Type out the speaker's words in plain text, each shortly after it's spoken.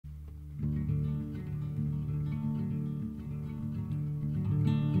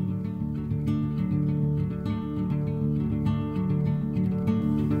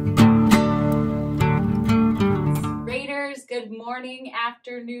Raiders. Good morning,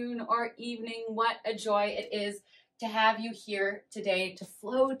 afternoon, or evening. What a joy it is to have you here today to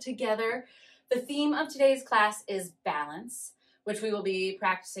flow together. The theme of today's class is balance, which we will be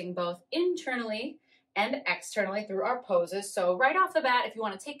practicing both internally and externally through our poses. So right off the bat, if you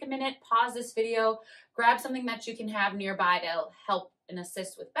want to take a minute, pause this video, grab something that you can have nearby that'll help and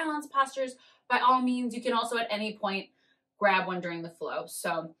assist with balance postures. By all means, you can also at any point grab one during the flow.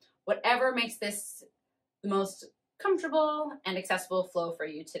 So whatever makes this the most comfortable and accessible flow for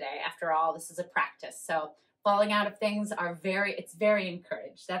you today. After all, this is a practice. So falling out of things it's very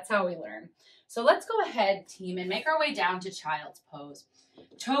encouraged. That's how we learn. So let's go ahead, team, and make our way down to child's pose.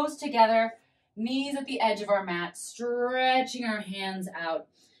 Toes together, knees at the edge of our mat, stretching our hands out.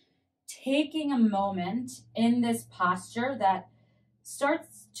 Taking a moment in this posture that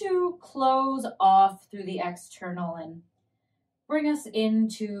starts to close off through the external and bring us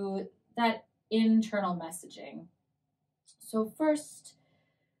into that internal messaging. So first,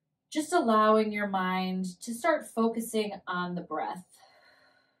 just allowing your mind to start focusing on the breath.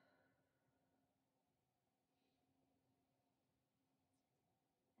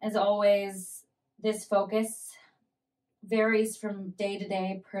 As always, this focus varies from day to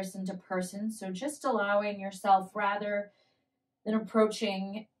day, person to person. So just allowing yourself, rather than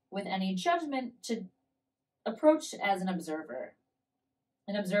approaching with any judgment, to approach as an observer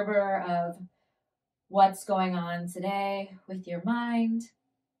of what's going on today with your mind,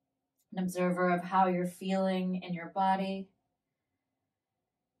 an observer of how you're feeling in your body,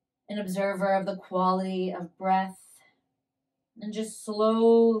 an observer of the quality of breath, and just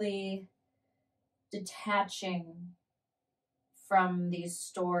slowly detaching from these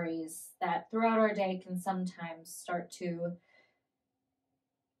stories that throughout our day can sometimes start to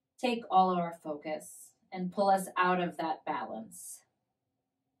take all of our focus and pull us out of that balance.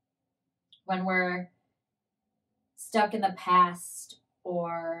 When we're stuck in the past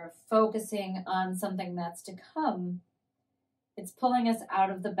or focusing on something that's to come, it's pulling us out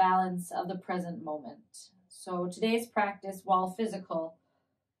of the balance of the present moment. So today's practice, while physical,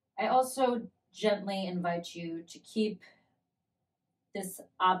 I also gently invite you to keep this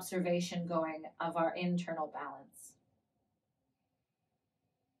observation going of our internal balance.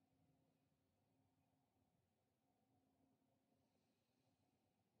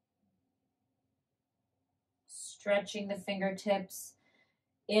 Stretching the fingertips,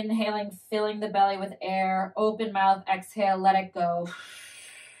 inhaling, filling the belly with air, open mouth, exhale, let it go.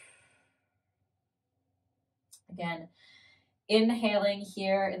 Again, inhaling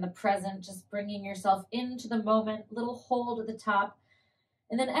here in the present, just bringing yourself into the moment, little hold at the top,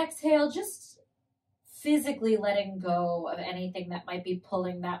 and then exhale, just physically letting go of anything that might be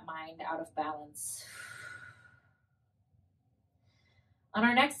pulling that mind out of balance. On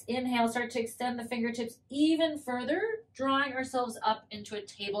our next inhale, start to extend the fingertips even further, drawing ourselves up into a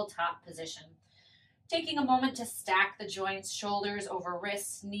tabletop position. Taking a moment to stack the joints, shoulders over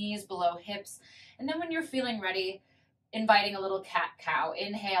wrists, knees below hips. And then when you're feeling ready, inviting a little cat-cow.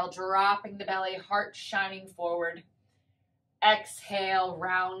 Inhale, dropping the belly, heart shining forward. Exhale,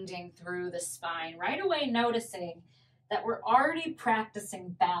 rounding through the spine. Right away noticing that we're already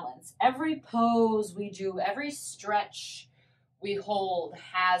practicing balance. Every pose we do, every stretch we hold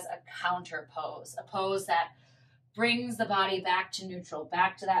has a counter pose, a pose that brings the body back to neutral,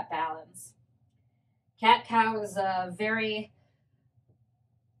 back to that balance. Cat-cow is a very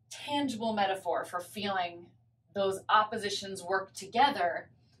tangible metaphor for feeling those oppositions work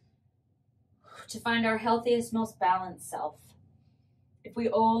together to find our healthiest, most balanced self. If we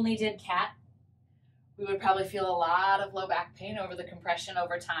only did cat, we would probably feel a lot of low back pain over the compression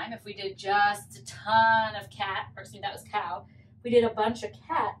over time. If we did just a ton of cat, or excuse me, that was cow. If we did a bunch of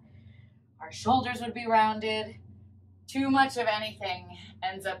cat, our shoulders would be rounded. Too much of anything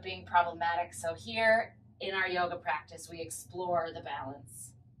ends up being problematic. So here in our yoga practice, we explore the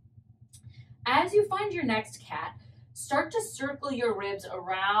balance. As you find your next cat, start to circle your ribs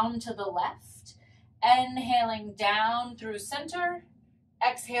around to the left, inhaling down through center,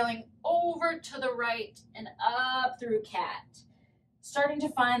 exhaling over to the right and up through cat. Starting to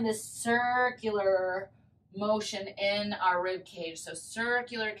find this circular motion in our rib cage. So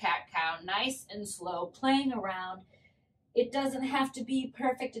circular cat-cow, nice and slow, playing around. It doesn't have to be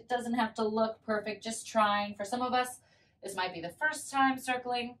perfect. It doesn't have to look perfect, just trying. For some of us, this might be the first time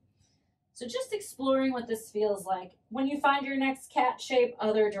circling. So just exploring what this feels like. When you find your next cat shape,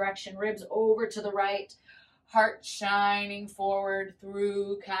 other direction, ribs over to the right, heart shining forward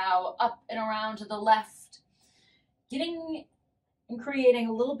through cow, up and around to the left. Getting and creating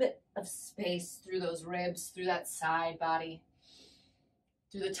a little bit of space through those ribs, through that side body.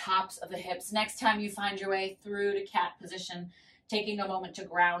 through the tops of the hips. Next time you find your way through to cat position, taking a moment to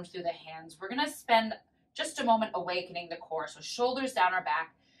ground through the hands. We're going to spend just a moment awakening the core. So shoulders down our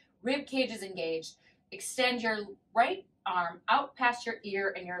back, rib cage is engaged. Extend your right arm out past your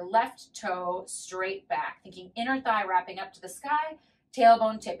ear and your left toe straight back. Thinking inner thigh wrapping up to the sky,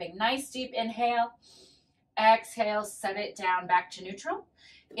 tailbone tipping. Nice deep inhale. Exhale, set it down back to neutral.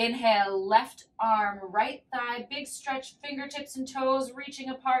 Inhale, left arm, right thigh, big stretch, fingertips and toes reaching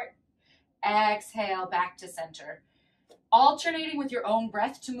apart. Exhale, back to center. Alternating with your own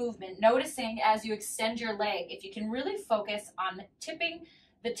breath to movement, noticing as you extend your leg, if you can really focus on tipping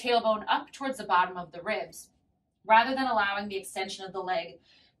the tailbone up towards the bottom of the ribs, rather than allowing the extension of the leg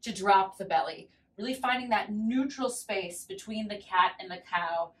to drop the belly. Really finding that neutral space between the cat and the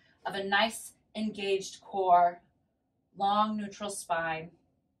cow of a nice engaged core, long neutral spine.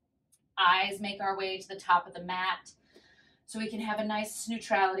 Eyes make our way to the top of the mat so we can have a nice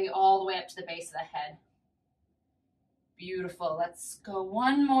neutrality all the way up to the base of the head. Beautiful. Let's go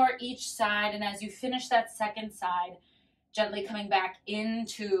one more each side. And as you finish that second side, gently coming back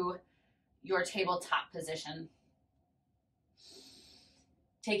into your tabletop position.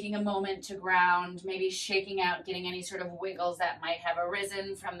 Taking a moment to ground, maybe shaking out, getting any sort of wiggles that might have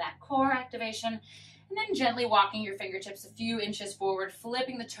arisen from that core activation. And then gently walking your fingertips a few inches forward,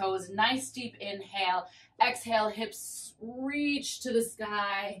 flipping the toes, nice deep inhale. Exhale, hips reach to the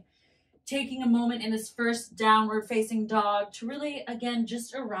sky. Taking a moment in this first downward facing dog to really, again,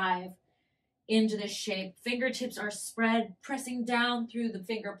 just arrive into this shape. Fingertips are spread, pressing down through the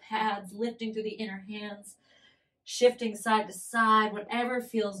finger pads, lifting through the inner hands, shifting side to side, whatever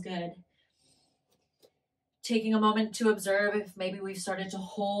feels good. Taking a moment to observe if maybe we've started to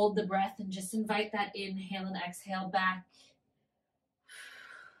hold the breath and just invite that inhale and exhale back.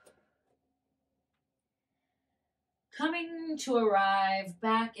 Coming to arrive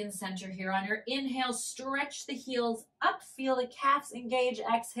back in center here. On your inhale, stretch the heels up, feel the calves engage.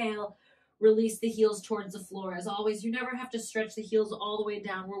 Exhale, release the heels towards the floor. As always, you never have to stretch the heels all the way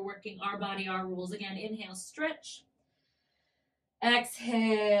down. We're working our body, our rules. Again, inhale, stretch.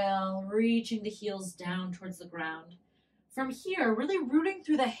 Exhale, reaching the heels down towards the ground. From here, really rooting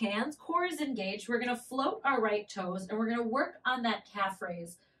through the hands, core is engaged. We're going to float our right toes and we're going to work on that calf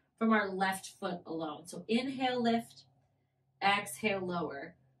raise from our left foot alone. So inhale, lift, exhale,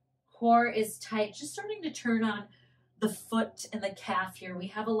 lower. Core is tight, just starting to turn on the foot and the calf here. We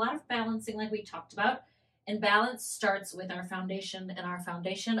have a lot of balancing like we talked about, and balance starts with our foundation, and our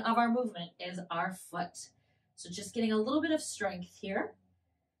foundation of our movement is our foot. So just getting a little bit of strength here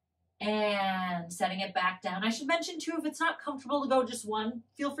and setting it back down. I should mention too, if it's not comfortable to go just one,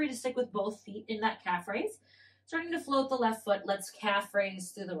 feel free to stick with both feet in that calf raise. Starting to float the left foot, let's calf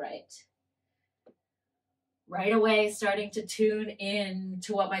raise through the right. Right away, starting to tune in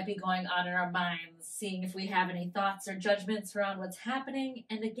to what might be going on in our minds, seeing if we have any thoughts or judgments around what's happening.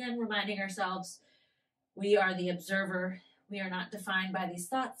 And again, reminding ourselves, we are the observer. We are not defined by these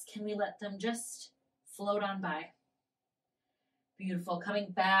thoughts. Can we let them just float on by? Beautiful.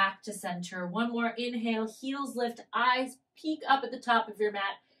 Coming back to center. One more inhale, heels lift, eyes peek up at the top of your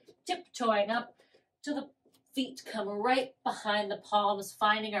mat, tiptoeing up to the feet come right behind the palms,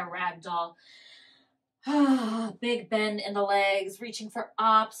 finding our ragdoll. Big bend in the legs, reaching for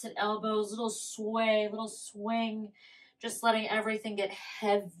opposite elbows, little sway, little swing, just letting everything get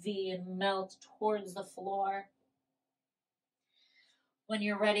heavy and melt towards the floor. When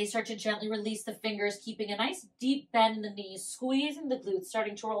you're ready, start to gently release the fingers, keeping a nice deep bend in the knees, squeezing the glutes,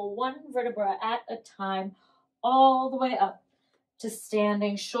 starting to roll one vertebra at a time, all the way up to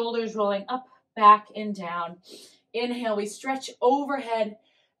standing, shoulders rolling up, back, and down. Inhale, we stretch overhead.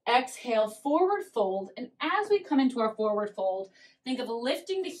 Exhale, forward fold. And as we come into our forward fold, think of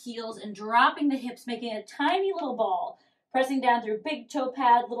lifting the heels and dropping the hips, making a tiny little ball, pressing down through big toe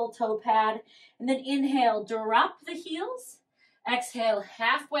pad, little toe pad. And then inhale, drop the heels. Exhale,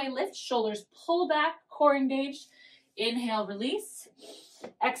 halfway lift, shoulders pull back, core engaged. Inhale, release.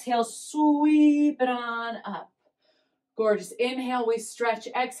 Exhale, sweep it on up. Gorgeous. Inhale, we stretch.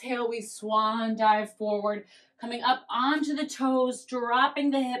 Exhale, we swan dive forward. Coming up onto the toes,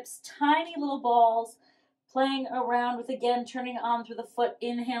 dropping the hips, tiny little balls, playing around with, again, turning on through the foot.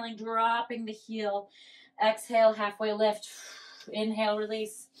 Inhaling, dropping the heel. Exhale, halfway lift. Inhale,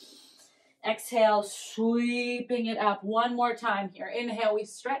 release. Exhale, sweeping it up. One more time here. Inhale, we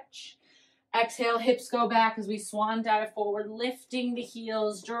stretch. Exhale, hips go back as we swan dive forward, lifting the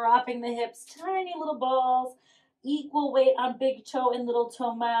heels, dropping the hips, tiny little balls, equal weight on big toe and little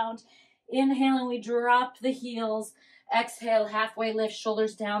toe mound. Inhaling, we drop the heels. Exhale, halfway lift,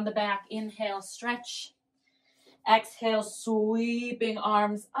 shoulders down the back. Inhale, stretch. Exhale, sweeping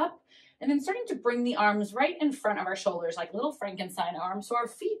arms up. And then starting to bring the arms right in front of our shoulders, like little Frankenstein arms. So our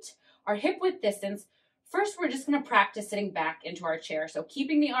feet are hip width distance. First, we're just going to practice sitting back into our chair. So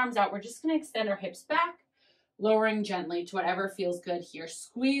keeping the arms out, we're just going to extend our hips back, lowering gently to whatever feels good here.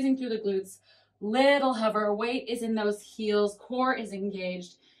 Squeezing through the glutes, little hover. Weight is in those heels, core is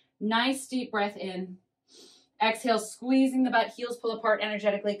engaged. Nice deep breath in. Exhale, squeezing the butt, heels pull apart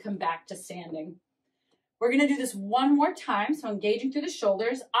energetically, come back to standing. We're going to do this one more time, so engaging through the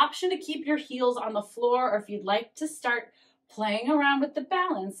shoulders. Option to keep your heels on the floor, or if you'd like to start playing around with the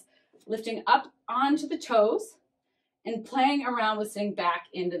balance, lifting up onto the toes and playing around with sitting back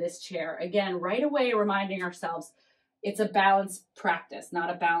into this chair. Again, right away reminding ourselves it's a balance practice, not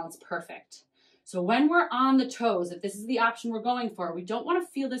a balance perfect. So when we're on the toes, if this is the option we're going for, we don't want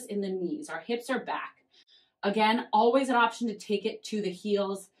to feel this in the knees. Our hips are back. Again, always an option to take it to the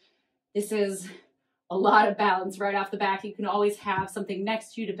heels. This is a lot of balance right off the back. You can always have something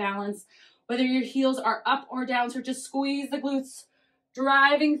next to you to balance, whether your heels are up or down. So just squeeze the glutes,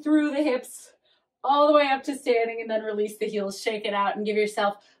 driving through the hips all the way up to standing, and then release the heels, shake it out, and give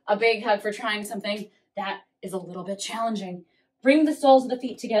yourself a big hug for trying something that is a little bit challenging. Bring the soles of the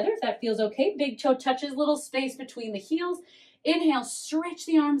feet together if that feels okay. Big toe touches, little space between the heels. Inhale, stretch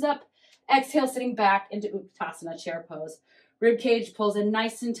the arms up. Exhale, sitting back into Uttanasana, chair pose. Rib cage pulls in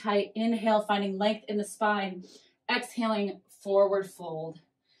nice and tight. Inhale, finding length in the spine. Exhaling, forward fold.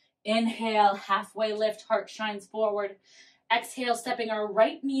 Inhale, halfway lift, heart shines forward. Exhale, stepping our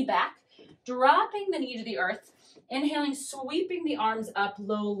right knee back, dropping the knee to the earth. Inhaling, sweeping the arms up,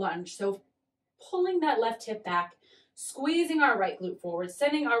 low lunge. So pulling that left hip back, squeezing our right glute forward,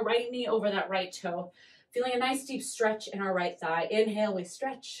 sending our right knee over that right toe. Feeling a nice deep stretch in our right thigh. Inhale, we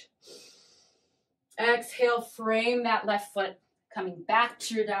stretch. Exhale, frame that left foot, coming back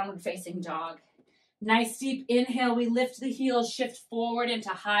to your downward facing dog. Nice deep inhale, we lift the heels, shift forward into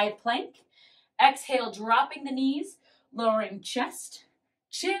high plank. Exhale, dropping the knees, lowering chest,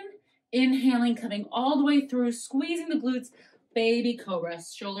 chin. Inhaling, coming all the way through, squeezing the glutes, baby cobra,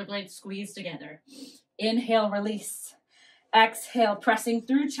 shoulder blades squeezed together. Inhale, release. Exhale, pressing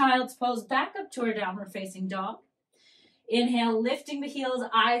through child's pose, back up to our downward facing dog. Inhale, lifting the heels,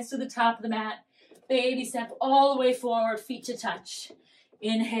 eyes to the top of the mat. Baby step all the way forward, feet to touch.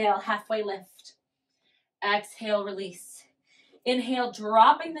 Inhale, halfway lift. Exhale, release. Inhale,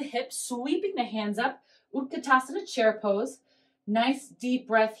 dropping the hips, sweeping the hands up. Uttanasana, chair pose. Nice deep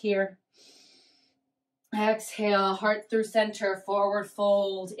breath here. Exhale, heart through center, forward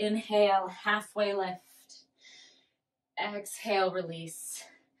fold. Inhale, halfway lift. Exhale, release.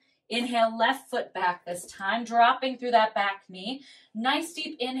 Inhale, left foot back this time, dropping through that back knee. Nice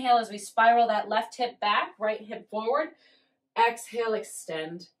deep inhale as we spiral that left hip back, right hip forward. Exhale,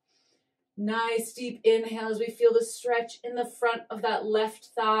 extend. Nice deep inhale as we feel the stretch in the front of that left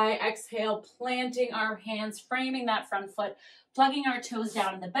thigh. Exhale, planting our hands, framing that front foot, plugging our toes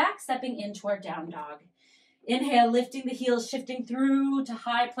down in the back, stepping into our down dog. Inhale, lifting the heels, shifting through to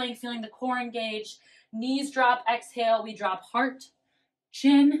high plank, feeling the core engaged. Knees drop. Exhale, we drop heart,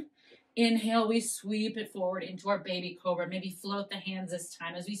 chin. Inhale, we sweep it forward into our baby cobra. Maybe float the hands this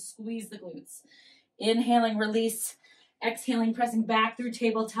time as we squeeze the glutes. Inhaling, release. Exhaling, pressing back through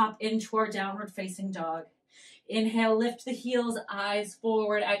tabletop into our downward facing dog. Inhale, lift the heels, eyes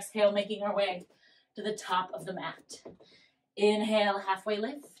forward. Exhale, making our way to the top of the mat. Inhale, halfway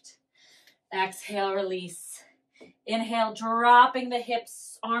lift. Exhale, release. Inhale, dropping the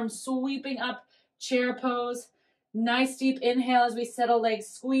hips, arms sweeping up, chair pose. Nice deep inhale as we settle, legs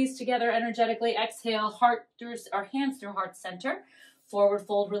squeeze together energetically. Exhale, heart through, our hands through heart center. Forward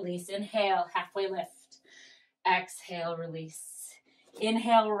fold, release. Inhale, halfway lift. Exhale, release.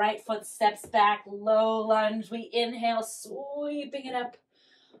 Inhale, right foot steps back, low lunge. We inhale, sweeping it up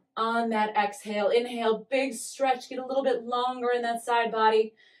on that exhale. Inhale, big stretch, get a little bit longer in that side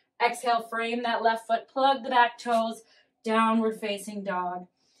body. Exhale, frame that left foot, plug the back toes, downward facing dog.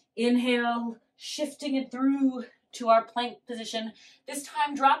 Inhale, shifting it through to our plank position. This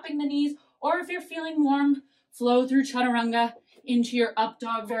time dropping the knees, or if you're feeling warm, flow through chaturanga into your up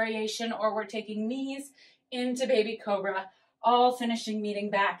dog variation, or we're taking knees into baby cobra, all finishing meeting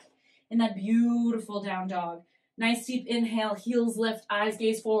back in that beautiful down dog. Nice deep inhale, heels lift, eyes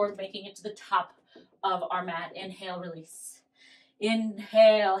gaze forward, making it to the top of our mat. Inhale, release.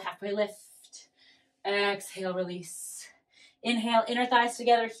 Inhale, halfway lift. Exhale, release. Inhale, inner thighs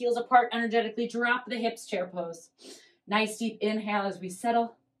together, heels apart, energetically drop the hips, chair pose. Nice deep inhale as we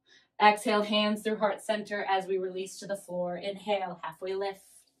settle. Exhale, hands through heart center as we release to the floor. Inhale, halfway lift.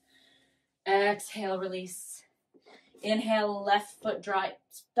 Exhale, release. Inhale, left foot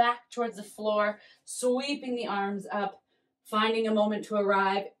drops back towards the floor, sweeping the arms up, finding a moment to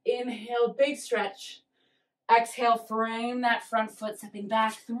arrive. Inhale, big stretch. Exhale, frame that front foot, stepping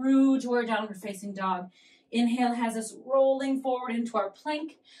back through to our downward facing dog. Inhale has us rolling forward into our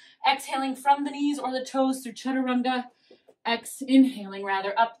plank. Exhaling from the knees or the toes through chaturanga. Inhaling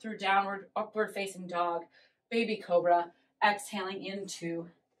up through upward facing dog, baby cobra. Exhaling into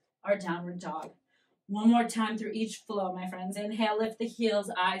our downward dog. One more time through each flow, my friends. Inhale, lift the heels,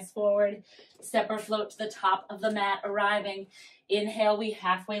 eyes forward. Step or float to the top of the mat, arriving. Inhale, we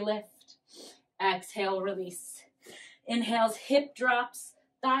halfway lift. Exhale, release. Inhales, hip drops,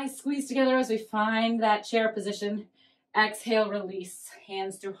 thighs squeeze together as we find that chair position. Exhale, release.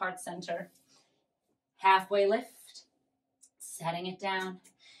 Hands through heart center. Halfway lift. Setting it down.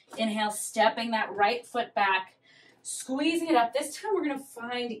 Inhale, stepping that right foot back. Squeezing it up. This time we're going to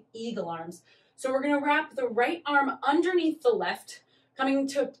find eagle arms. So we're going to wrap the right arm underneath the left, coming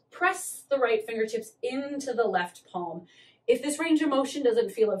to press the right fingertips into the left palm. If this range of motion doesn't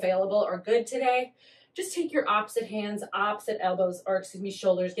feel available or good today, just take your opposite hands, opposite elbows, or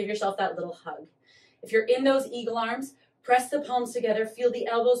shoulders. Give yourself that little hug. If you're in those eagle arms, press the palms together. Feel the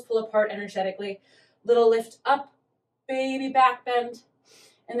elbows pull apart energetically. Little lift up, baby back bend.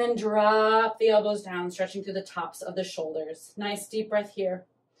 And then drop the elbows down, stretching through the tops of the shoulders. Nice deep breath here.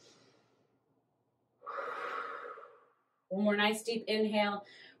 One more nice deep inhale.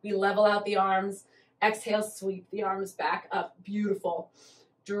 We level out the arms. Exhale, sweep the arms back up. Beautiful.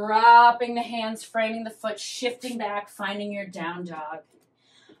 Dropping the hands, framing the foot, shifting back, finding your down dog.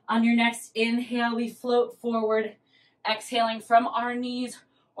 On your next inhale, we float forward, exhaling from our knees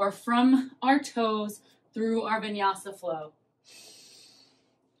or from our toes through our vinyasa flow.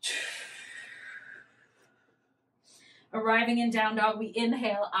 Arriving in down dog, we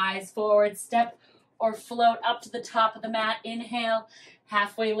inhale, eyes forward, step or float up to the top of the mat. Inhale,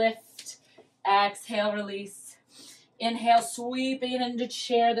 halfway lift. Exhale, release. Inhale, sweeping it into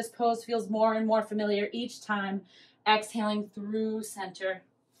chair. This pose feels more and more familiar each time. Exhaling through center.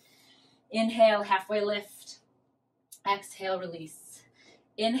 Inhale, halfway lift. Exhale, release.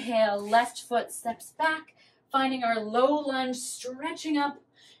 Inhale, left foot steps back, finding our low lunge, stretching up.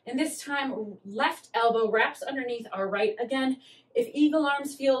 And this time, left elbow wraps underneath our right again. If eagle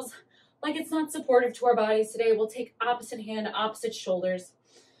arms feels like it's not supportive to our bodies today, we'll take opposite hand, opposite shoulders.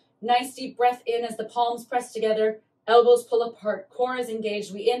 Nice deep breath in as the palms press together, elbows pull apart, core is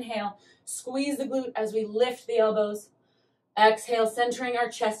engaged. We inhale, squeeze the glute as we lift the elbows. Exhale, centering our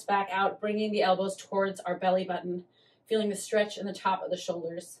chest back out, bringing the elbows towards our belly button, feeling the stretch in the top of the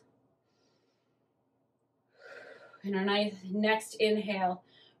shoulders. In our next inhale,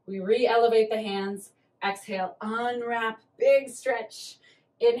 we re-elevate the hands. Exhale, unwrap, big stretch.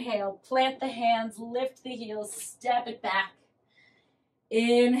 Inhale, plant the hands, lift the heels, step it back.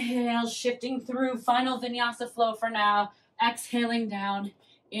 Inhale, shifting through, final vinyasa flow for now. Exhaling down,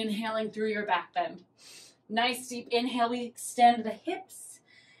 inhaling through your back bend. Nice deep inhale, we extend the hips.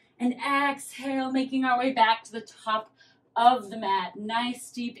 And exhale, making our way back to the top of the mat.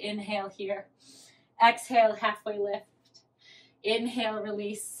 Nice deep inhale here. Exhale, halfway lift. Inhale,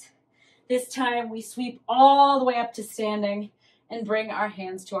 release. This time we sweep all the way up to standing and bring our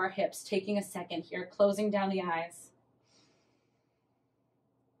hands to our hips, taking a second here, closing down the eyes.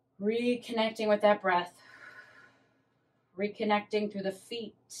 Reconnecting with that breath. Reconnecting through the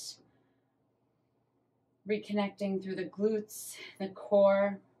feet. Reconnecting through the glutes, the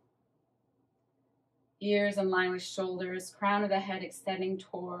core. Ears in line with shoulders, crown of the head extending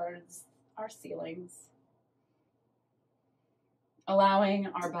towards our ceilings. Allowing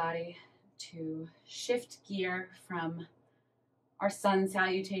our body to shift gear from our sun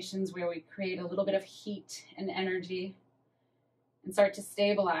salutations, where we create a little bit of heat and energy, and start to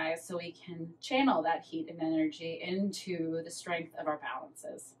stabilize so we can channel that heat and energy into the strength of our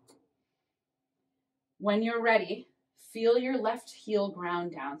balances. When you're ready, feel your left heel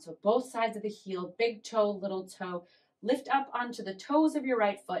ground down. So both sides of the heel, big toe, little toe, lift up onto the toes of your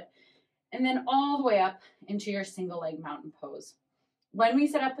right foot, and then all the way up into your single leg mountain pose. When we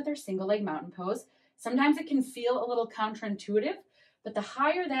set up with our single leg mountain pose, sometimes it can feel a little counterintuitive, but the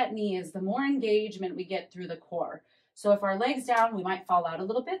higher that knee is, the more engagement we get through the core. So if our leg's down, we might fall out a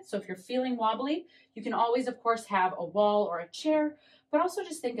little bit. So if you're feeling wobbly, you can always, of course, have a wall or a chair, but also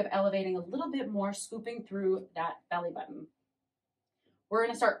just think of elevating a little bit more, scooping through that belly button. We're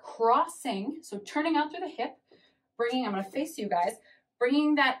going to start crossing, so turning out through the hip, I'm going to face you guys,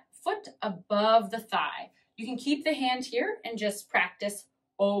 bringing that foot above the thigh. You can keep the hand here and just practice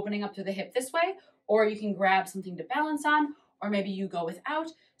opening up through the hip this way, or you can grab something to balance on, or maybe you go without,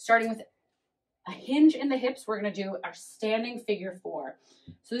 starting with a hinge in the hips, we're going to do our standing figure 4.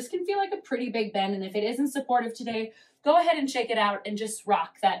 So this can feel like a pretty big bend, and if it isn't supportive today, go ahead and shake it out and just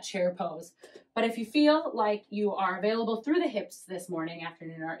rock that chair pose. But if you feel like you are available through the hips this morning,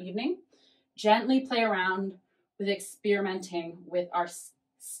 afternoon, or evening, gently play around with experimenting with our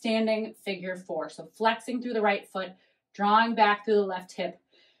standing figure 4. So flexing through the right foot, drawing back through the left hip.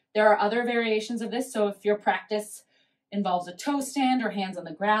 There are other variations of this, so if your practice involves a toe stand or hands on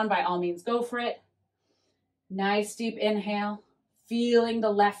the ground, by all means go for it. Nice deep inhale, feeling the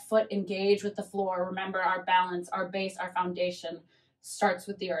left foot engage with the floor. Remember, our balance, our base, our foundation starts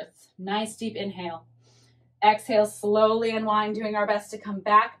with the earth. Nice deep inhale. Exhale, slowly unwind, doing our best to come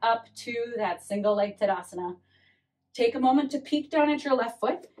back up to that single leg Tadasana. Take a moment to peek down at your left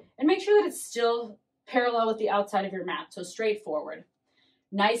foot and make sure that it's still parallel with the outside of your mat, so straight forward.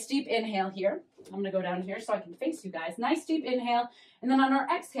 Nice deep inhale here. I'm going to go down here so I can face you guys. Nice deep inhale. And then on our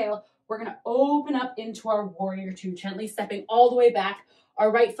exhale, we're going to open up into our warrior 2, gently stepping all the way back.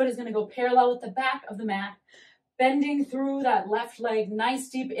 Our right foot is going to go parallel with the back of the mat, bending through that left leg. Nice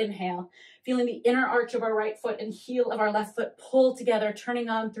deep inhale. Feeling the inner arch of our right foot and heel of our left foot pull together, turning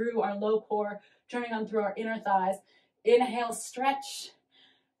on through our low core, turning on through our inner thighs. Inhale, stretch.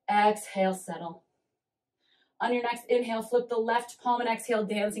 Exhale, settle. On your next inhale, flip the left palm and exhale,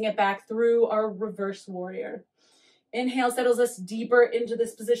 dancing it back through our reverse warrior. Inhale settles us deeper into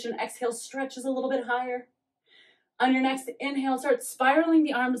this position. Exhale stretches a little bit higher. On your next inhale, start spiraling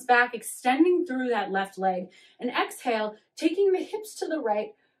the arms back, extending through that left leg. And exhale, taking the hips to the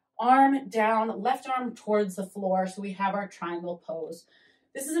right, arm down, left arm towards the floor, so we have our triangle pose.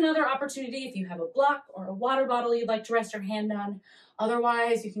 This is another opportunity if you have a block or a water bottle you'd like to rest your hand on.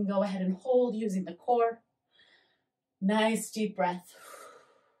 Otherwise, you can go ahead and hold using the core. Nice deep breath.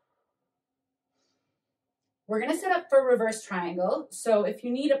 We're going to set up for reverse triangle. So if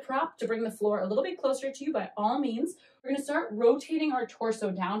you need a prop to bring the floor a little bit closer to you, by all means, we're going to start rotating our torso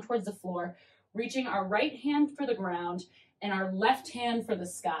down towards the floor, reaching our right hand for the ground and our left hand for the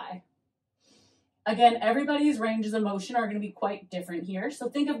sky. Again, everybody's ranges of motion are going to be quite different here. So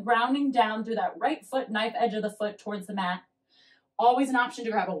think of grounding down through that right foot, knife edge of the foot towards the mat. Always an option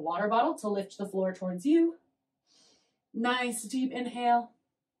to grab a water bottle to lift the floor towards you. Nice deep inhale.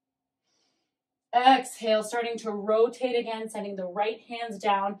 Exhale, starting to rotate again, sending the right hands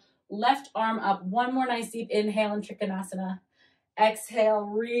down, left arm up. One more nice deep inhale in Trikonasana. Exhale,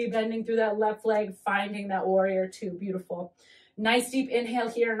 rebending through that left leg, finding that warrior 2. Beautiful. Nice deep inhale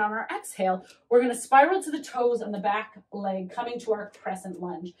here, and on our exhale, we're going to spiral to the toes on the back leg, coming to our crescent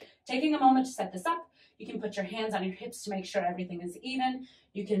lunge. Taking a moment to set this up, you can put your hands on your hips to make sure everything is even.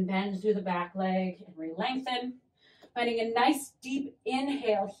 You can bend through the back leg and re-lengthen. Finding a nice deep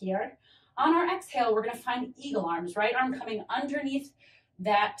inhale here. On our exhale, we're going to find eagle arms. Right arm coming underneath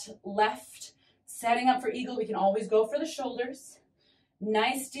that left, setting up for eagle. We can always go for the shoulders.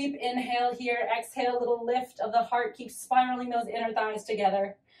 Nice deep inhale here. Exhale, little lift of the heart. Keep spiraling those inner thighs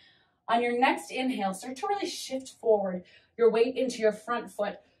together. On your next inhale, start to really shift forward your weight into your front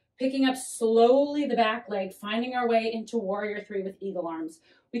foot, picking up slowly the back leg, finding our way into warrior 3 with eagle arms.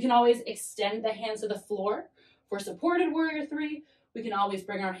 We can always extend the hands to the floor. For supported warrior 3, we can always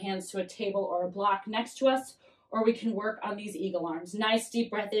bring our hands to a table or a block next to us, or we can work on these eagle arms. Nice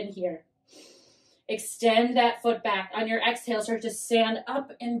deep breath in here. Extend that foot back. On your exhale, start to stand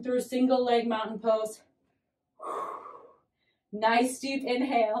up and through single leg mountain pose. Nice deep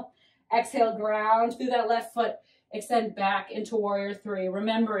inhale. Exhale, ground through that left foot. Extend back into warrior 3.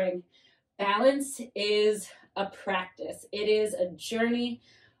 Remembering, balance is a practice. It is a journey.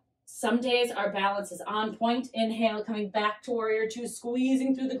 Some days our balance is on point. Inhale, coming back to warrior 2,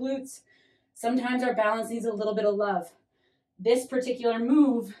 squeezing through the glutes. Sometimes our balance needs a little bit of love. This particular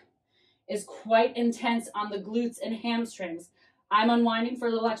move is quite intense on the glutes and hamstrings. I'm unwinding for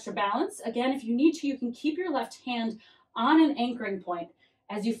a little extra balance. Again, if you need to, you can keep your left hand on an anchoring point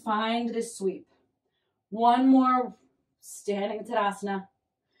as you find this sweep. One more standing Tadasana.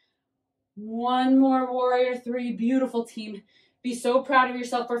 One more warrior 3. Beautiful, team. Be so proud of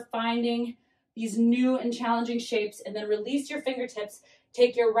yourself for finding these new and challenging shapes, and then release your fingertips.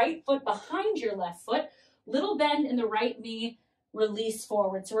 Take your right foot behind your left foot. Little bend in the right knee. Release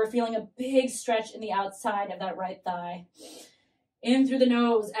forward. So we're feeling a big stretch in the outside of that right thigh. In through the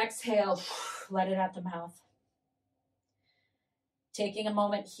nose. Exhale. Let it out the mouth. Taking a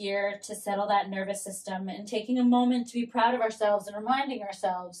moment here to settle that nervous system, and taking a moment to be proud of ourselves and reminding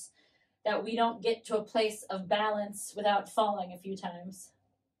ourselves that we don't get to a place of balance without falling a few times.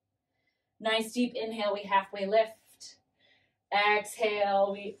 Nice deep inhale, we halfway lift.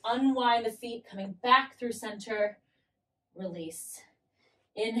 Exhale, we unwind the feet, coming back through center. Release.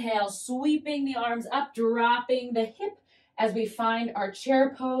 Inhale, sweeping the arms up, dropping the hip as we find our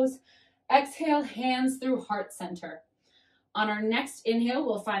chair pose. Exhale, hands through heart center. On our next inhale,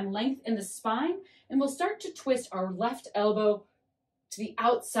 we'll find length in the spine, and we'll start to twist our left elbow to the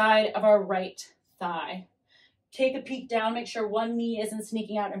outside of our right thigh. Take a peek down, make sure one knee isn't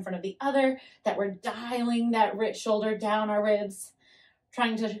sneaking out in front of the other, that we're dialing that shoulder down our ribs,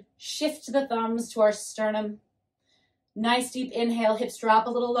 trying to shift the thumbs to our sternum. Nice deep inhale, hips drop a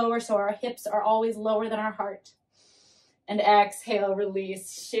little lower so our hips are always lower than our heart. And exhale,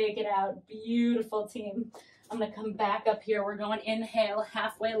 release, shake it out. Beautiful, team. I'm gonna come back up here. We're going inhale,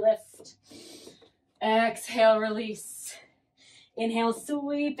 halfway lift. Exhale, release. Inhale,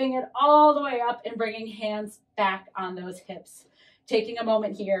 sweeping it all the way up and bringing hands back on those hips. Taking a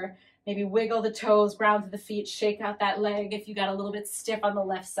moment here, maybe wiggle the toes, ground to the feet, shake out that leg if you got a little bit stiff on the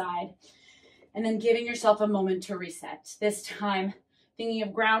left side. And then giving yourself a moment to reset. This time, thinking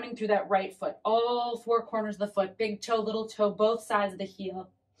of grounding through that right foot, all four corners of the foot, big toe, little toe, both sides of the heel.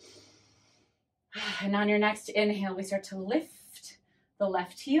 And on your next inhale, we start to lift the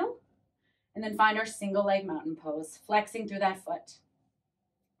left heel and then find our single leg mountain pose, flexing through that foot.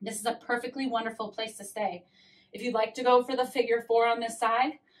 This is a perfectly wonderful place to stay. If you'd like to go for the figure four on this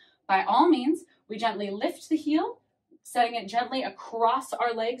side, by all means, we gently lift the heel, setting it gently across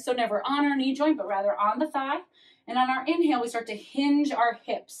our leg, so never on our knee joint, but rather on the thigh. And on our inhale, we start to hinge our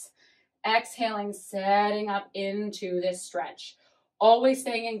hips. Exhaling, setting up into this stretch. Always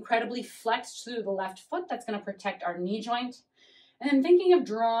staying incredibly flexed through the left foot. That's going to protect our knee joint. And then thinking of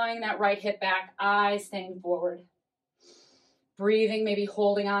drawing that right hip back, eyes staying forward. Breathing, maybe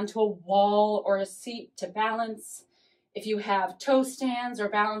holding on to a wall or a seat to balance. If you have toe stands or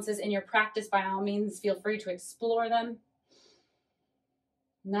balances in your practice, by all means, feel free to explore them.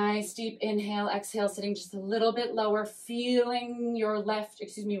 Nice deep inhale, exhale, sitting just a little bit lower, feeling your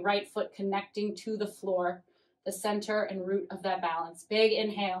right foot connecting to the floor, the center and root of that balance. Big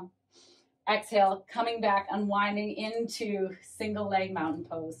inhale. Exhale, coming back, unwinding into single leg mountain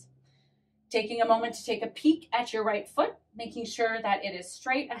pose. Taking a moment to take a peek at your right foot, making sure that it is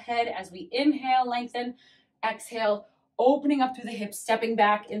straight ahead as we inhale, lengthen, exhale, opening up through the hips, stepping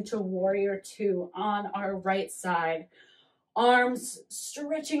back into warrior two on our right side. Arms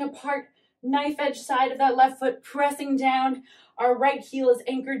stretching apart, knife edge side of that left foot, pressing down. Our right heel is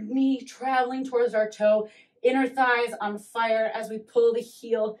anchored, knee traveling towards our toe, inner thighs on fire as we pull the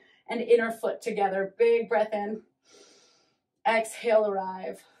heel and inner foot together. Big breath in. Exhale,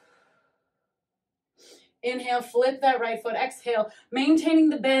 arrive. Inhale, flip that right foot. Exhale, maintaining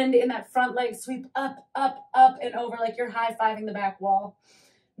the bend in that front leg. Sweep up, up, up, and over like you're high-fiving the back wall.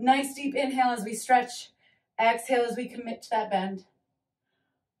 Nice deep inhale as we stretch. Exhale as we commit to that bend.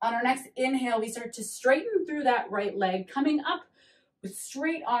 On our next inhale, we start to straighten through that right leg, coming up with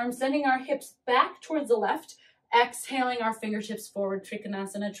straight arms, sending our hips back towards the left. Exhaling our fingertips forward,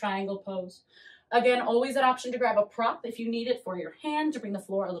 Trikonasana, triangle pose. Again, always an option to grab a prop if you need it for your hand to bring the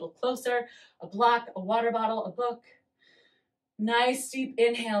floor a little closer, a block, a water bottle, a book. Nice deep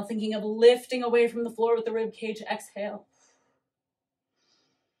inhale, thinking of lifting away from the floor with the rib cage. Exhale.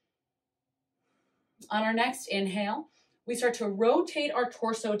 On our next inhale, we start to rotate our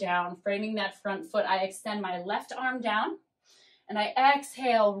torso down, framing that front foot. I extend my left arm down, and I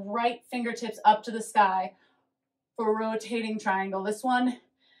exhale, right fingertips up to the sky for rotating triangle. This one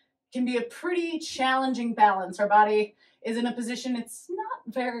can be a pretty challenging balance. Our body is in a position it's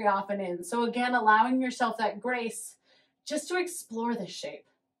not very often in. So again, allowing yourself that grace just to explore this shape.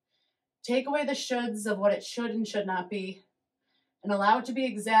 Take away the shoulds of what it should and should not be, and allow it to be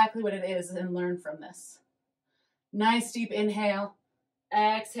exactly what it is and learn from this. Nice deep inhale.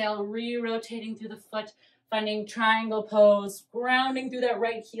 Exhale, re-rotating through the foot, finding triangle pose, grounding through that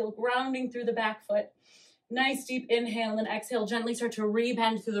right heel, grounding through the back foot. Nice deep inhale, and then exhale, gently start to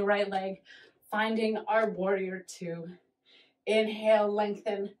rebend through the right leg, finding our warrior two. Inhale,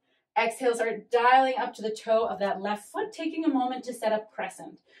 lengthen. Exhale, start dialing up to the toe of that left foot, taking a moment to set up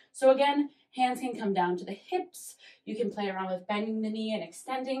crescent. So again, hands can come down to the hips. You can play around with bending the knee and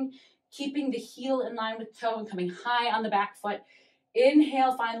extending, keeping the heel in line with toe and coming high on the back foot.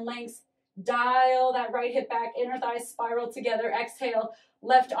 Inhale, find length. Dial that right hip back, inner thighs spiral together. Exhale,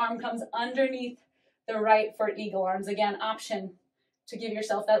 left arm comes underneath the right for eagle arms. Again, option to give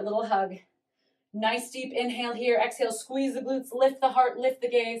yourself that little hug. Nice deep inhale here. Exhale, squeeze the glutes, lift the heart, lift the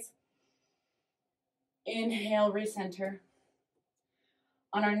gaze. Inhale, recenter.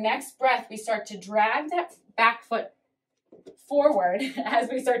 On our next breath, we start to drag that back foot forward as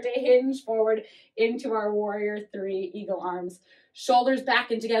we start to hinge forward into our warrior three, eagle arms. Shoulders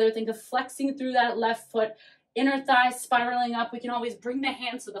back and together. Think of flexing through that left foot, Inner thigh spiraling up. We can always bring the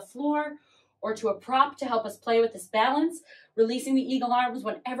hands to the floor or to a prop to help us play with this balance. Releasing the eagle arms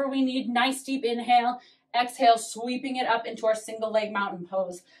whenever we need. Nice deep inhale. Exhale, sweeping it up into our single leg mountain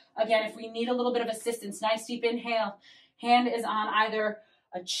pose. Again, if we need a little bit of assistance, nice deep inhale. Hand is on either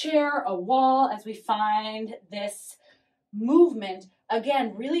a chair, a wall, as we find this movement.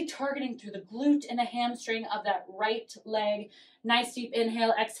 Again, really targeting through the glute and the hamstring of that right leg. Nice deep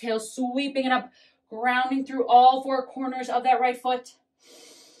inhale, exhale, sweeping it up, grounding through all four corners of that right foot.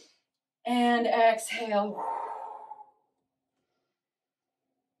 And exhale.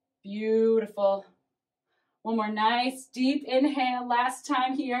 Beautiful. One more nice deep inhale, last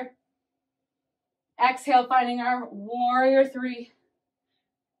time here. Exhale, finding our warrior three.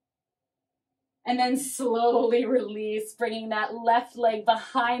 And then slowly release, bringing that left leg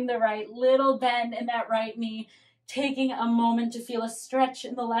behind the right, little bend in that right knee, taking a moment to feel a stretch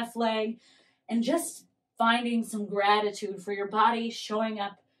in the left leg, and just finding some gratitude for your body showing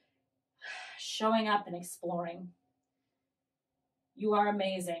up and exploring. You are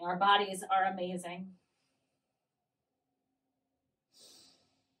amazing. Our bodies are amazing.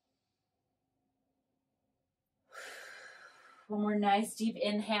 One more nice deep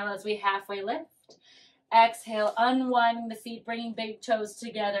inhale as we halfway lift. Exhale, unwinding the feet, bringing big toes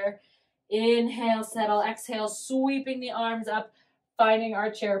together. Inhale, settle. Exhale, sweeping the arms up, finding our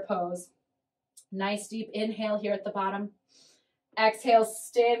chair pose. Nice deep inhale here at the bottom. Exhale,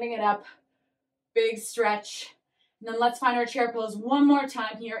 standing it up. Big stretch. And then let's find our chair pose one more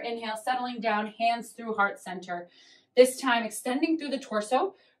time here. Inhale, settling down, hands through heart center. This time extending through the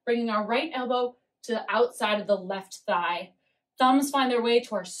torso, bringing our right elbow to the outside of the left thigh. Thumbs find their way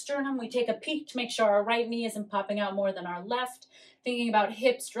to our sternum. We take a peek to make sure our right knee isn't popping out more than our left. Thinking about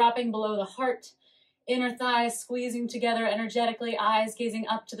hips dropping below the heart. Inner thighs squeezing together energetically, eyes gazing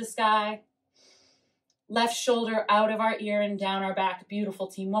up to the sky. Left shoulder out of our ear and down our back. Beautiful,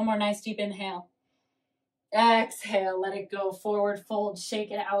 team. One more nice deep inhale. Exhale, let it go. Forward fold, shake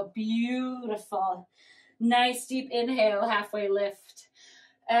it out. Beautiful. Nice deep inhale, halfway lift.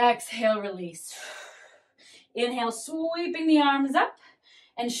 Exhale, release. Inhale, sweeping the arms up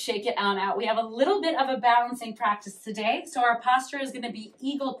and shake it on out. We have a little bit of a balancing practice today. So our posture is going to be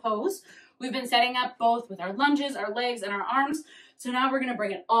eagle pose. We've been setting up both with our lunges, our legs, and our arms. So now we're going to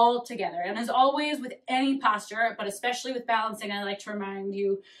bring it all together. And as always with any posture, but especially with balancing, I like to remind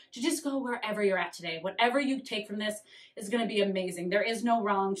you to just go wherever you're at today. Whatever you take from this is going to be amazing. There is no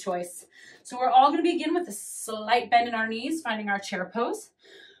wrong choice. So we're all going to begin with a slight bend in our knees, finding our chair pose.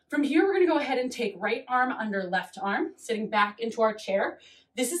 From here, we're going to go ahead and take right arm under left arm, sitting back into our chair.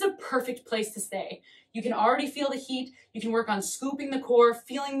 This is a perfect place to stay. You can already feel the heat. You can work on scooping the core,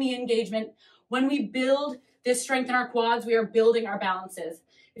 feeling the engagement. When we build this strength in our quads, we are building our balances.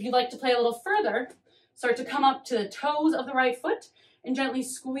 If you'd like to play a little further, start to come up to the toes of the right foot and gently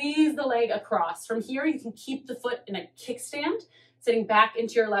squeeze the leg across. From here, you can keep the foot in a kickstand, sitting back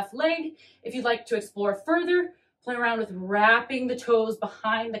into your left leg. If you'd like to explore further, play around with wrapping the toes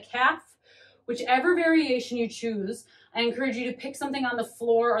behind the calf. Whichever variation you choose, I encourage you to pick something on the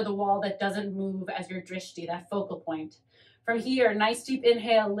floor or the wall that doesn't move as your drishti, that focal point. From here, nice deep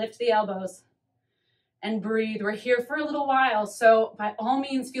inhale, lift the elbows and breathe. We're here for a little while, so by all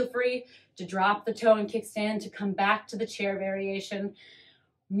means, feel free to drop the toe and kickstand to come back to the chair variation.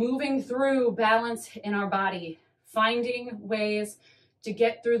 Moving through balance in our body, finding ways to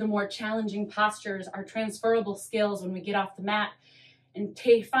get through the more challenging postures, our transferable skills when we get off the mat, and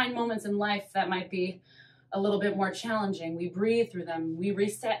find moments in life that might be a little bit more challenging. We breathe through them, we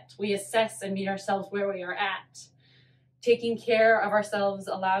reset, we assess and meet ourselves where we are at. Taking care of ourselves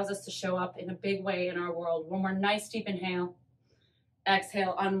allows us to show up in a big way in our world. One more nice deep inhale.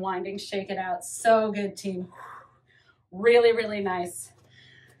 Exhale, unwinding, shake it out. So good, team. Really, really nice.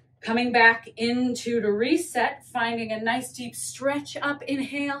 Coming back into the reset, finding a nice deep stretch up,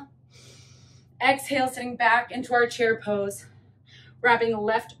 inhale. Exhale, sitting back into our chair pose. Wrapping the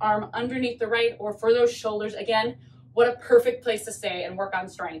left arm underneath the right or for those shoulders. Again, what a perfect place to stay and work on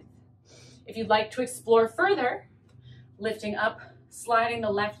strength. If you'd like to explore further, lifting up, sliding the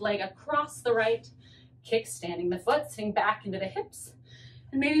left leg across the right, kickstanding the foot, sitting back into the hips,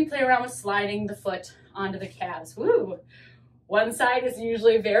 and maybe play around with sliding the foot onto the calves. Woo! One side is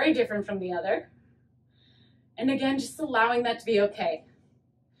usually very different from the other. And again, just allowing that to be okay.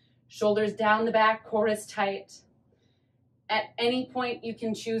 Shoulders down the back, core is tight. At any point, you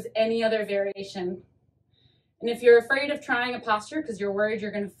can choose any other variation. And if you're afraid of trying a posture because you're worried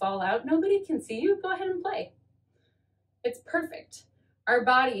you're going to fall out, nobody can see you, go ahead and play. It's perfect. Our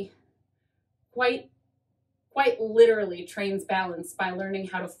body quite literally trains balance by learning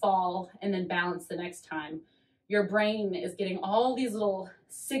how to fall and then balance the next time. your brain is getting all these little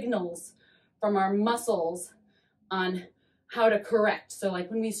signals from our muscles on how to correct. So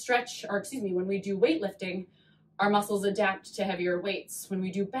like when we stretch, or excuse me, when we do weightlifting, our muscles adapt to heavier weights. When we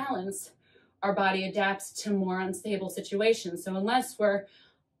do balance, our body adapts to more unstable situations. So unless we're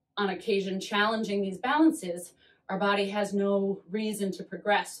on occasion challenging these balances, our body has no reason to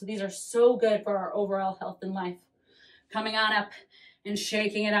progress. So these are so good for our overall health in life. Coming on up and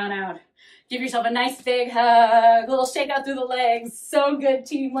shaking it on out. Give yourself a nice big hug, a little shake out through the legs. So good,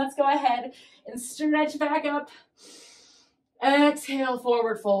 team. Let's go ahead and stretch back up. Exhale,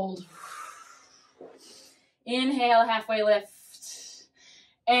 forward fold. Inhale, halfway lift.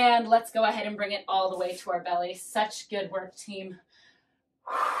 And let's go ahead and bring it all the way to our belly. Such good work, team.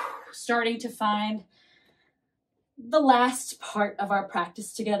 Starting to find the last part of our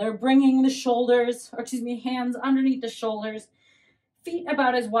practice together, bringing the shoulders, or excuse me, hands underneath the shoulders, feet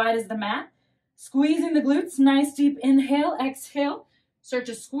about as wide as the mat, squeezing the glutes, nice deep inhale, exhale. Start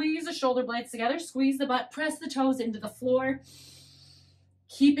to squeeze the shoulder blades together, squeeze the butt, press the toes into the floor,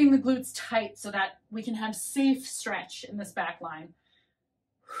 keeping the glutes tight so that we can have safe stretch in this back line.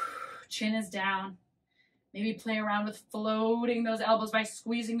 Chin is down. Maybe play around with floating those elbows by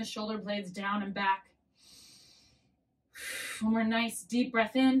squeezing the shoulder blades down and back. One more nice deep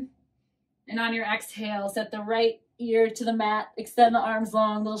breath in. And on your exhale, set the right ear to the mat. Extend the arms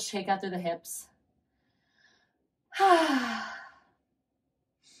long, little shake out through the hips.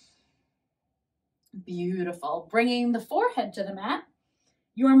 Beautiful. Bringing the forehead to the mat.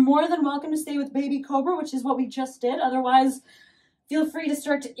 You are more than welcome to stay with baby cobra, which is what we just did. Otherwise, feel free to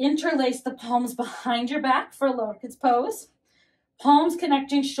start to interlace the palms behind your back for a locust pose. Palms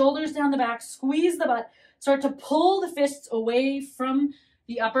connecting, shoulders down the back, squeeze the butt. Start to pull the fists away from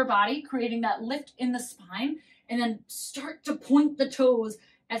the upper body, creating that lift in the spine, and then start to point the toes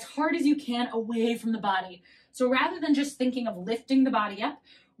as hard as you can away from the body. So rather than just thinking of lifting the body up,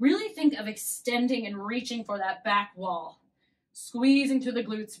 really think of extending and reaching for that back wall. Squeezing through the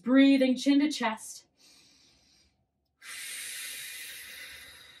glutes, breathing chin to chest.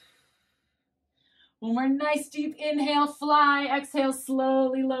 One more nice deep inhale, fly. Exhale,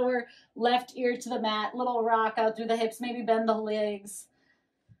 slowly lower left ear to the mat. Little rock out through the hips, maybe bend the legs.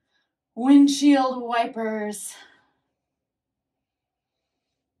 Windshield wipers.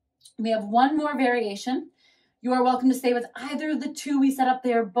 We have one more variation. You are welcome to stay with either of the two we set up.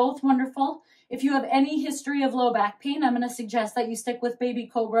 They are both wonderful. If you have any history of low back pain, I'm going to suggest that you stick with baby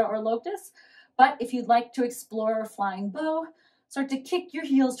cobra or locust. But if you'd like to explore flying bow, start to kick your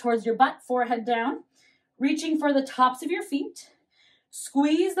heels towards your butt, forehead down, reaching for the tops of your feet.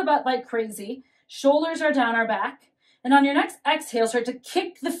 Squeeze the butt like crazy. Shoulders are down our back. And on your next exhale, start to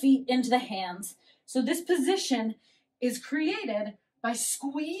kick the feet into the hands. So this position is created by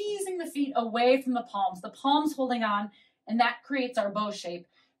squeezing the feet away from the palms holding on, and that creates our bow shape.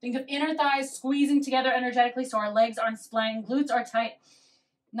 Think of inner thighs squeezing together energetically so our legs aren't splaying, glutes are tight.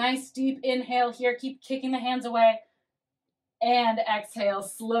 Nice deep inhale here, keep kicking the hands away. And exhale,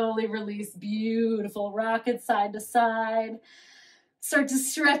 slowly release, beautiful, rock it side to side. Start to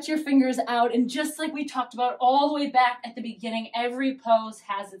stretch your fingers out, and just like we talked about all the way back at the beginning, every pose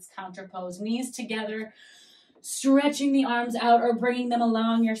has its counter pose. Knees together, stretching the arms out or bringing them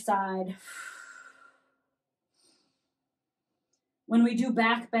along your side. When we do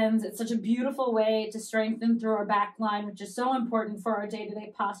back bends, it's such a beautiful way to strengthen through our back line, which is so important for our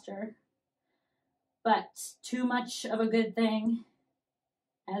day-to-day posture. But too much of a good thing,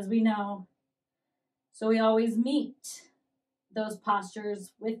 as we know. So we always meet those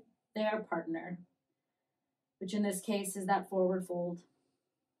postures with their partner, which in this case is that forward fold.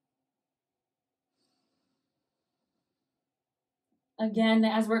 Again,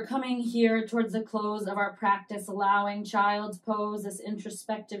 as we're coming here towards the close of our practice, allowing child's pose, this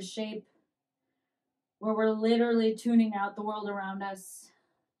introspective shape, where we're literally tuning out the world around us,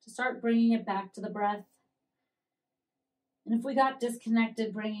 to start bringing it back to the breath. And if we got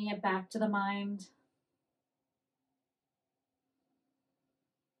disconnected, bringing it back to the mind.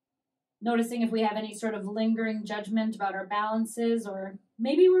 Noticing if we have any sort of lingering judgment about our balances, or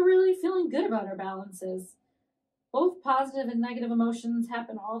maybe we're really feeling good about our balances. Both positive and negative emotions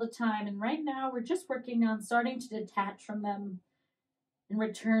happen all the time, and right now we're just working on starting to detach from them and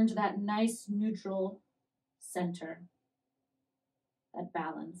return to that nice neutral center, that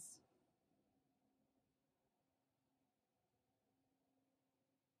balance.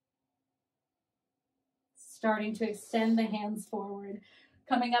 Starting to extend the hands forward,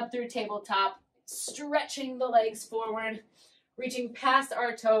 coming up through tabletop, stretching the legs forward, reaching past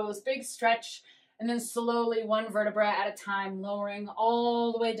our toes, big stretch, and then slowly one vertebra at a time, lowering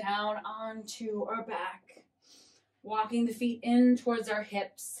all the way down onto our back. Walking the feet in towards our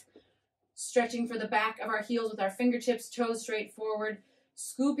hips, stretching for the back of our heels with our fingertips, toes straight forward,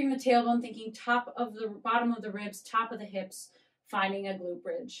 scooping the tailbone, thinking top of the bottom of the ribs, top of the hips, finding a glute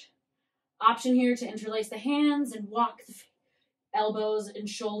bridge. Option here to interlace the hands and walk the elbows and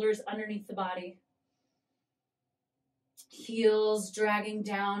shoulders underneath the body. Heels dragging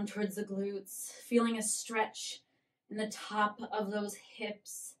down towards the glutes, feeling a stretch in the top of those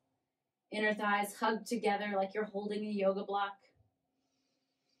hips. Inner thighs hugged together like you're holding a yoga block.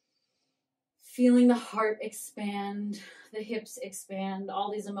 Feeling the heart expand, the hips expand,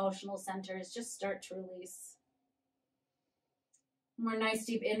 all these emotional centers just start to release. More nice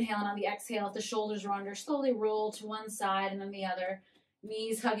deep inhale, and on the exhale, if the shoulders are under, slowly roll to one side and then the other.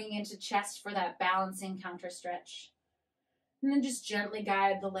 Knees hugging into chest for that balancing counter stretch. And then just gently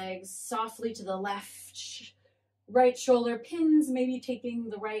guide the legs softly to the left. Right shoulder pins, maybe taking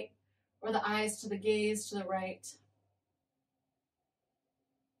the right or the eyes to the gaze to the right.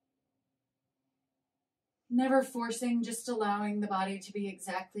 Never forcing, just allowing the body to be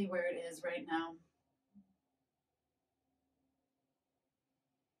exactly where it is right now.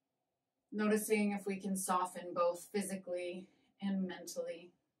 Noticing if we can soften both physically and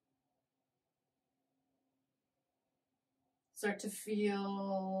mentally. Start to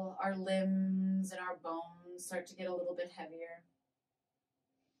feel our limbs and our bones start to get a little bit heavier.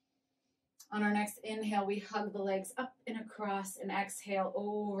 On our next inhale, we hug the legs up and across and exhale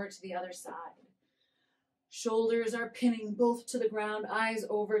over to the other side. Shoulders are pinning both to the ground, eyes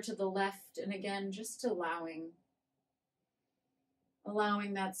over to the left, and again, just allowing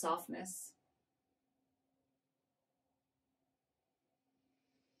that softness.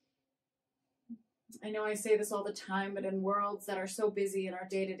 I know I say this all the time, but in worlds that are so busy in our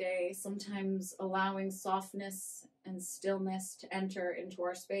day-to-day, sometimes allowing softness and stillness to enter into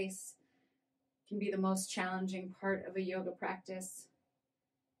our space can be the most challenging part of a yoga practice.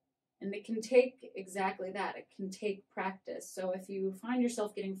 And it can take exactly that. It can take practice. So if you find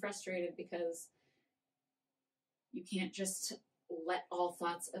yourself getting frustrated because you can't just let all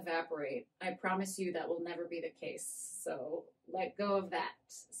thoughts evaporate, I promise you that will never be the case. So let go of that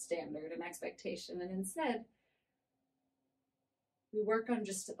standard and expectation. And instead, we work on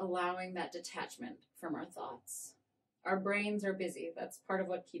just allowing that detachment from our thoughts. Our brains are busy. That's part of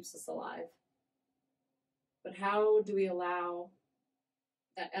what keeps us alive. But how do we allow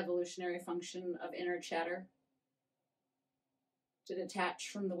that evolutionary function of inner chatter to detach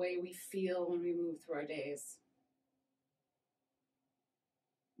from the way we feel when we move through our days?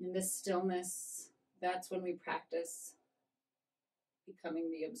 In this stillness, that's when we practice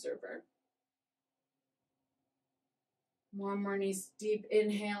becoming the observer. More nice deep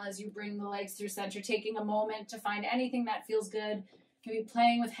inhale as you bring the legs through center, taking a moment to find anything that feels good. Maybe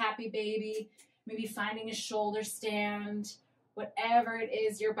playing with happy baby, maybe finding a shoulder stand, whatever it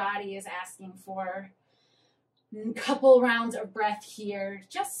is your body is asking for. A couple rounds of breath here,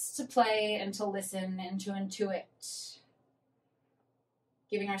 just to play and to listen and to intuit.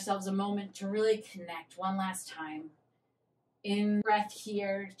 Giving ourselves a moment to really connect one last time. In breath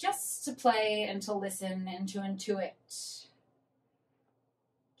here, just to play and to listen and to intuit.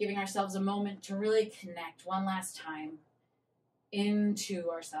 Giving ourselves a moment to really connect one last time into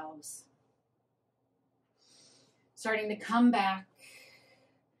ourselves. Starting to come back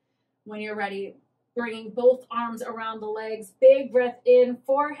when you're ready. Bringing both arms around the legs. Big breath in,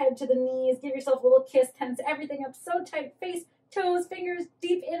 forehead to the knees. Give yourself a little kiss. Tense everything up so tight. Face, toes, fingers,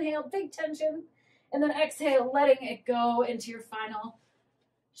 deep inhale, big tension. And then exhale, letting it go into your final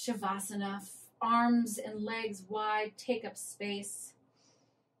Shavasana. Arms and legs wide, take up space.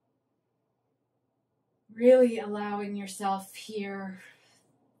 Really allowing yourself here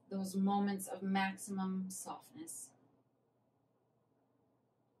those moments of maximum softness.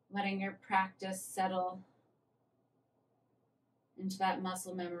 Letting your practice settle into that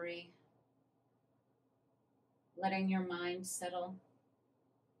muscle memory. Letting your mind settle.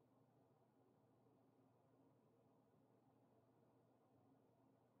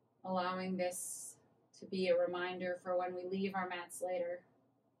 Allowing this to be a reminder for when we leave our mats later.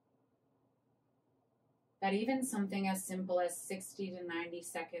 That even something as simple as 60 to 90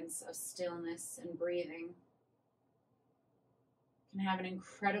 seconds of stillness and breathing can have an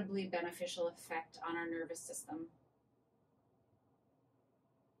incredibly beneficial effect on our nervous system.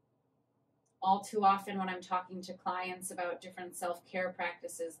 All too often when I'm talking to clients about different self-care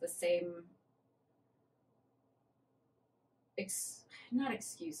practices, the same, not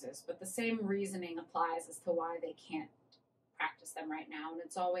excuses, but the same reasoning applies as to why they can't practice them right now. And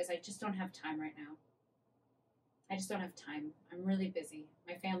it's always, I just don't have time right now. I just don't have time. I'm really busy.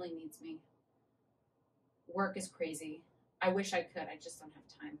 My family needs me. work is crazy. I wish I could, I just don't have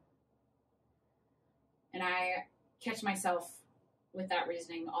time. And I catch myself with that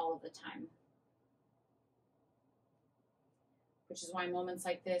reasoning all of the time. Which is why moments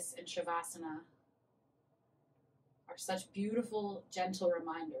like this in Shavasana are such beautiful, gentle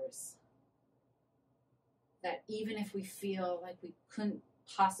reminders that even if we feel like we couldn't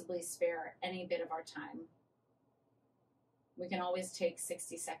possibly spare any bit of our time, we can always take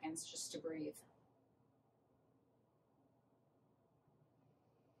 60 seconds just to breathe.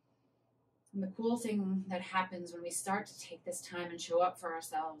 And the cool thing that happens when we start to take this time and show up for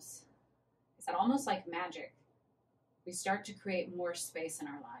ourselves is that almost like magic, we start to create more space in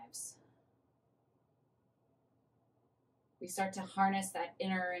our lives. We start to harness that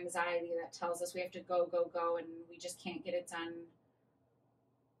inner anxiety that tells us we have to go, go, go, and we just can't get it done.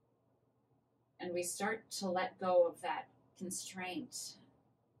 And we start to let go of that constraint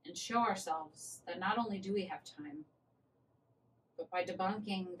and show ourselves that not only do we have time, but by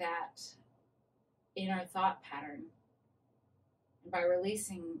debunking that inner thought pattern and by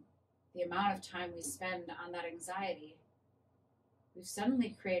releasing the amount of time we spend on that anxiety, we've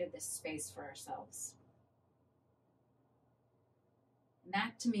suddenly created this space for ourselves. And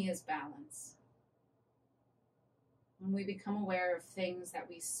that to me is balance. When we become aware of things that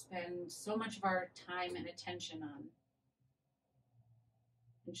we spend so much of our time and attention on,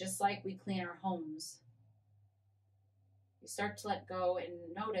 and just like we clean our homes, we start to let go and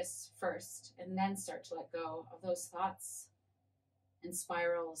notice first, and then start to let go of those thoughts and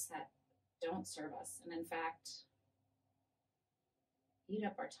spirals that don't serve us, and in fact, eat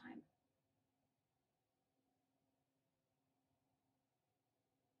up our time.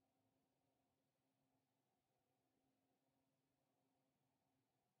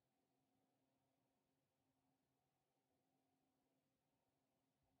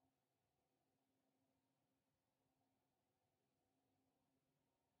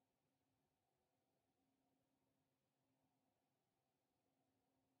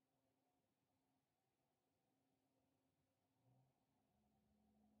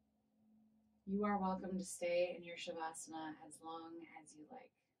 You are welcome to stay in your Shavasana as long as you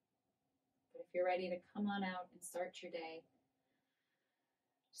like. But if you're ready to come on out and start your day,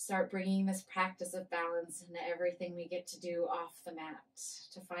 start bringing this practice of balance into everything we get to do off the mat,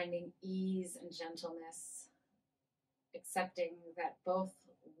 to finding ease and gentleness, accepting that both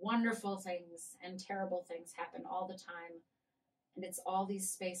wonderful things and terrible things happen all the time, and it's all these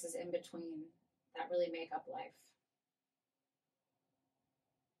spaces in between that really make up life.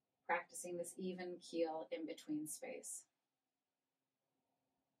 Practicing this even keel in between space.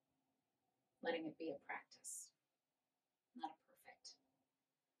 Letting it be a practice, not a perfect.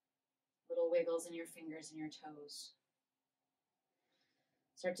 Little wiggles in your fingers and your toes.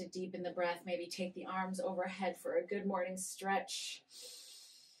 Start to deepen the breath. Maybe take the arms overhead for a good morning stretch.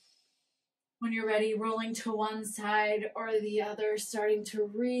 When you're ready, rolling to one side or the other, starting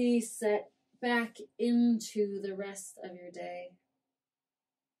to reset back into the rest of your day.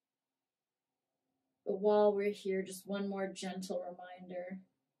 But while we're here, just one more gentle reminder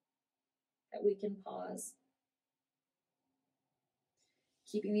that we can pause.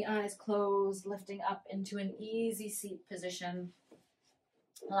 Keeping the eyes closed, lifting up into an easy seat position,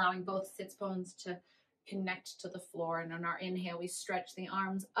 allowing both sits bones to connect to the floor. And on our inhale, we stretch the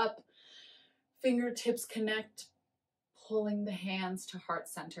arms up, fingertips connect, pulling the hands to heart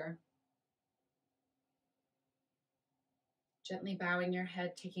center. Gently bowing your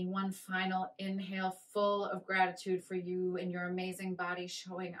head, taking one final inhale full of gratitude for you and your amazing body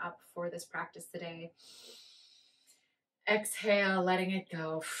showing up for this practice today. Exhale, letting it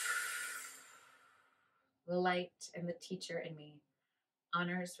go. The light and the teacher in me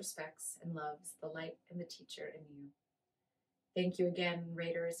honors, respects, and loves the light and the teacher in you. Thank you again,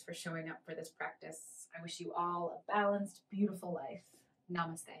 Raiders, for showing up for this practice. I wish you all a balanced, beautiful life.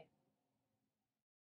 Namaste.